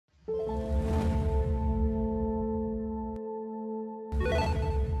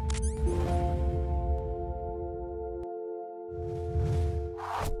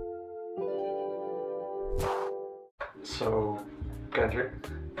Kendrick.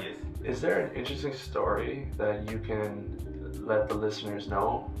 Yes. Is there an interesting story that you can let the listeners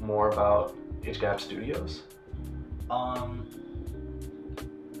know more about Hgab Studios? I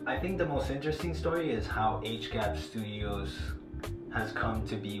think the most interesting story is how Hgab Studios has come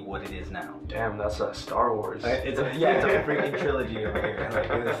to be what it is now. Damn, that's a Star Wars. It's a freaking trilogy over here. Like,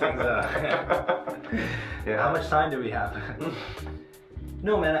 this thing's Yeah. How much time do we have?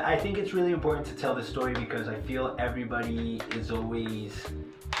 No, man, I think it's really important to tell this story because I feel everybody is always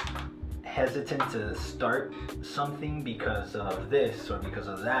hesitant to start something because of this or because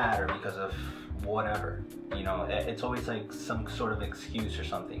of that or because of whatever. You know, it's always like some sort of excuse or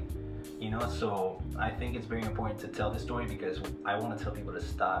something. You know, so I think it's very important to tell this story because I want to tell people to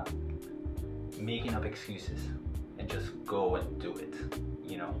stop making up excuses and just go and do it,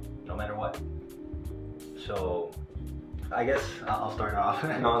 you know, no matter what. So I guess I'll start off.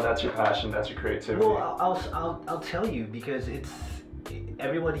 No, that's your passion, that's your creativity. Well, I'll tell you because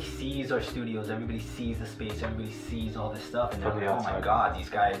everybody sees our studios, everybody sees the space, everybody sees all this stuff, and they're like, oh my God, these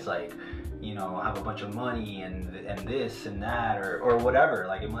guys like, you know, have a bunch of money and this and that or whatever.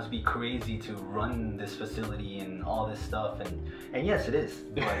 Like, it must be crazy to run this facility and all this stuff. And yes, it is.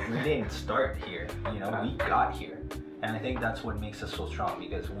 But we didn't start here. You know, we got here. And I think that's what makes us so strong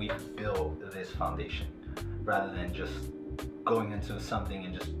because we built this foundation rather than just going into something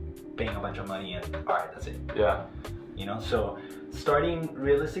and just paying a bunch of money and all right, that's it. Yeah. You know, so starting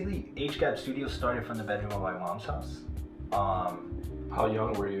realistically, Hgab Studios started from the bedroom of my mom's house. How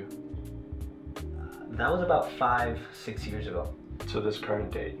young were you? That was about 5-6 years ago. To this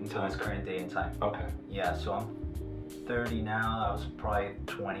current date in time? To this current date in time. Okay. Yeah, so I'm 30 now. I was probably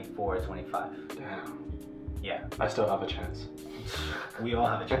 24, 25. Damn. Yeah. I still have a chance. We all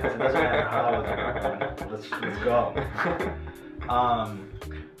have a chance. It doesn't matter how old you are. Let's go.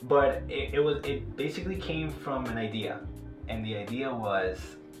 But it basically came from an idea. And the idea was,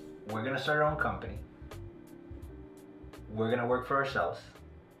 we're going to start our own company. We're going to work for ourselves.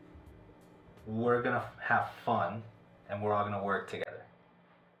 We're gonna have fun and we're all gonna work together.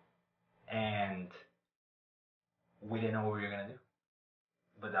 And we didn't know what we were gonna do,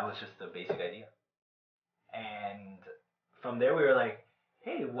 but that was just the basic idea. And from there we were like,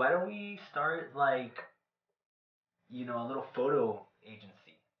 hey, why don't we start like, you know, a little photo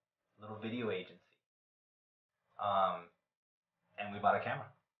agency, a little video agency. And we bought a camera.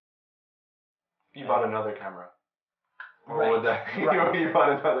 You bought another camera. Right. Or that, you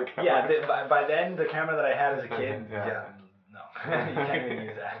bought another camera. Yeah, by then the camera that I had as a kid, Yeah. No, you can't even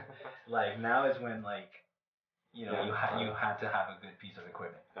use that. Like, now is when, like, you know, you had to have a good piece of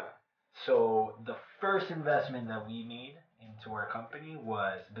equipment. Yeah. So the first investment that we made into our company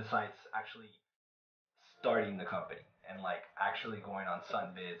was, besides actually starting the company and like actually going on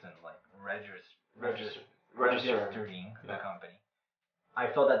Sunbiz and like registering the company, I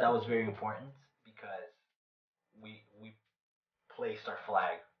felt that was very important because we placed our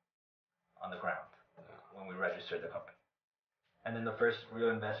flag on the ground when we registered the company. And then the first real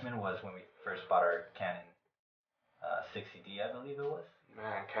investment was when we first bought our Canon 60D, I believe it was.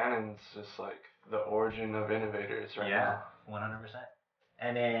 Man, Canon's just like the origin of innovators right now. Yeah, 100%.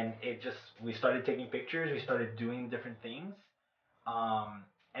 And then we started taking pictures, we started doing different things.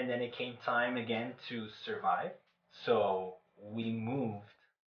 And then it came time again to survive. So we moved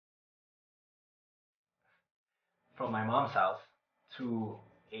from my mom's house to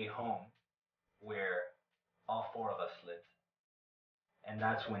a home where all four of us lived. And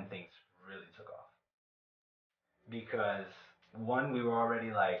that's when things really took off. Because one, we were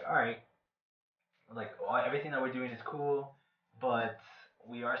already like, all right, like everything that we're doing is cool, but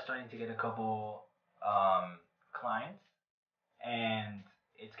we are starting to get a couple clients, and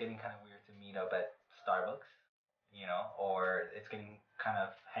it's getting kind of weird to meet up at Starbucks, you know, or it's getting kind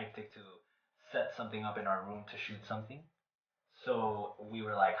of hectic to set something up in our room to shoot something. So we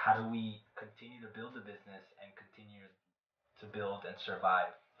were like, how do we continue to build the business and continue to build and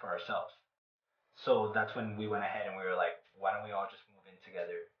survive for ourselves? So that's when we went ahead and we were like, why don't we all just move in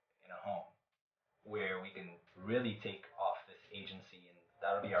together in a home where we can really take off this agency, and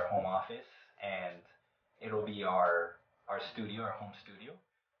that'll be our home office, and it'll be our studio, our home studio.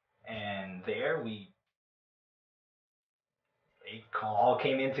 And there it all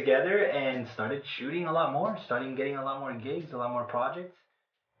came in together and started shooting a lot more, starting getting a lot more gigs, a lot more projects.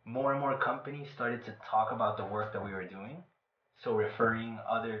 More and more companies started to talk about the work that we were doing. So referring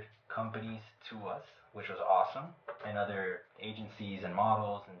other companies to us, which was awesome, and other agencies and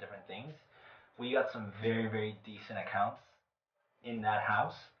models and different things. We got some very, very decent accounts in that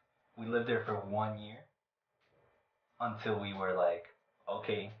house. We lived there for 1 year until we were like,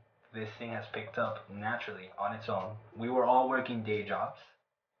 okay, this thing has picked up naturally on its own. We were all working day jobs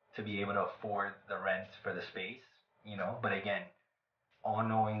to be able to afford the rent for the space, you know, but again, all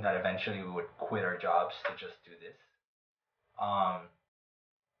knowing that eventually we would quit our jobs to just do this.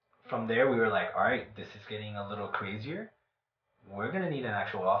 From there, we were like, all right, this is getting a little crazier. We're going to need an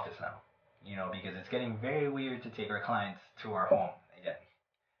actual office now, you know, because it's getting very weird to take our clients to our home again.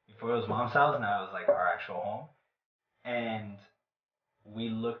 Before it was mom's house, now it was like our actual home. And we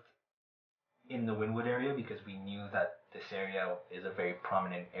looked in the Wynwood area because we knew that this area is a very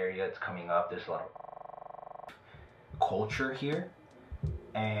prominent area. It's coming up. There's a lot of culture here.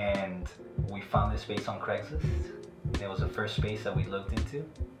 And we found this space on Craigslist. It was the first space that we looked into,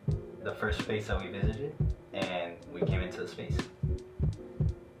 the first space that we visited, and we came into the space.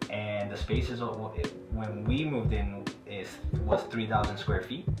 And the space is, when we moved in, was 3,000 square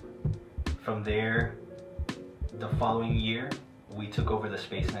feet. From there, the following year, we took over the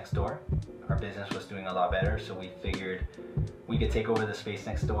space next door. Our business was doing a lot better, so we figured we could take over the space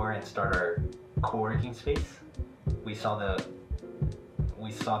next door and start our co-working space. We saw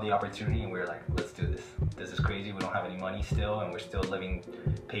the opportunity and we were like, let's do this. This is crazy. We don't have any money still, and we're still living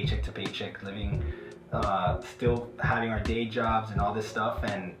paycheck to paycheck, still having our day jobs and all this stuff,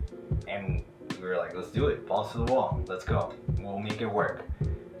 and we were like, let's do it. Balls to the wall. Let's go. We'll make it work.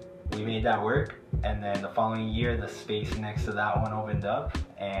 We made that work, and then the following year, the space next to that one opened up,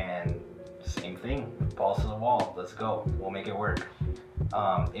 and same thing. Balls to the wall. Let's go. We'll make it work.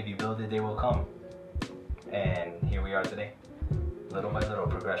 If you build it, they will come. And here we are today. Little by little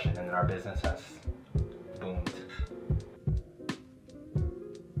progression, and then our business has boomed.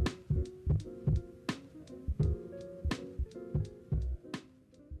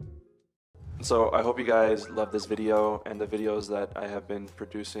 So I hope you guys love this video and the videos that I have been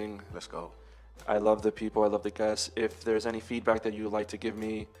producing. Let's go. I love the people, I love the guests. If there's any feedback that you would like to give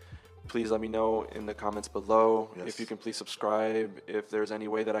me, please let me know in the comments below. Yes. If you can please subscribe. If there's any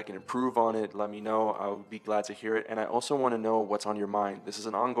way that I can improve on it, let me know. I would be glad to hear it. And I also want to know what's on your mind. This is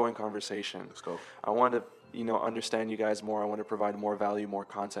an ongoing conversation. Let's go. I want to, understand you guys more. I want to provide more value, more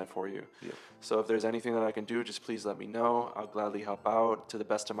content for you. Yeah. So if there's anything that I can do, just please let me know. I'll gladly help out to the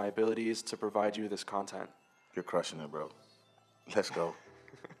best of my abilities to provide you this content. You're crushing it, bro. Let's go.